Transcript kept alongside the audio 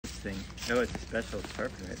thing? Oh, it's a special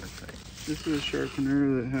sharpener, it looks like. This is a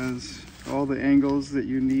sharpener that has all the angles that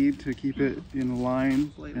you need to keep it in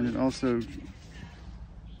line, and it also...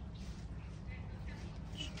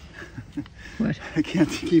 What? I can't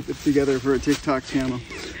keep it together for a TikTok channel.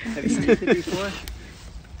 Have you used it before?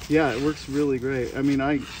 Yeah, it works really great. I mean,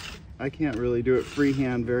 I can't really do it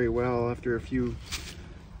freehand very well. After a few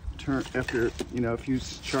a few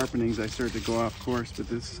sharpenings, I start to go off course, but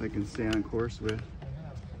this I can stay on course with.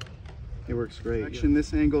 It works great. Actually,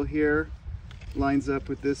 this angle here lines up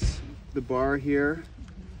with the bar here.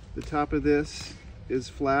 The top of this is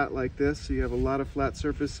flat like this, so you have a lot of flat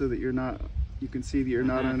surface so that you can see that you're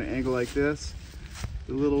not on an angle like this.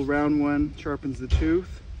 The little round one sharpens the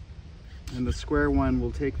tooth, and the square one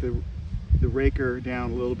will take the raker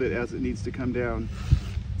down a little bit as it needs to come down.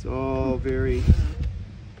 It's all very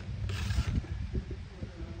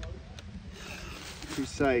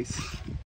precise.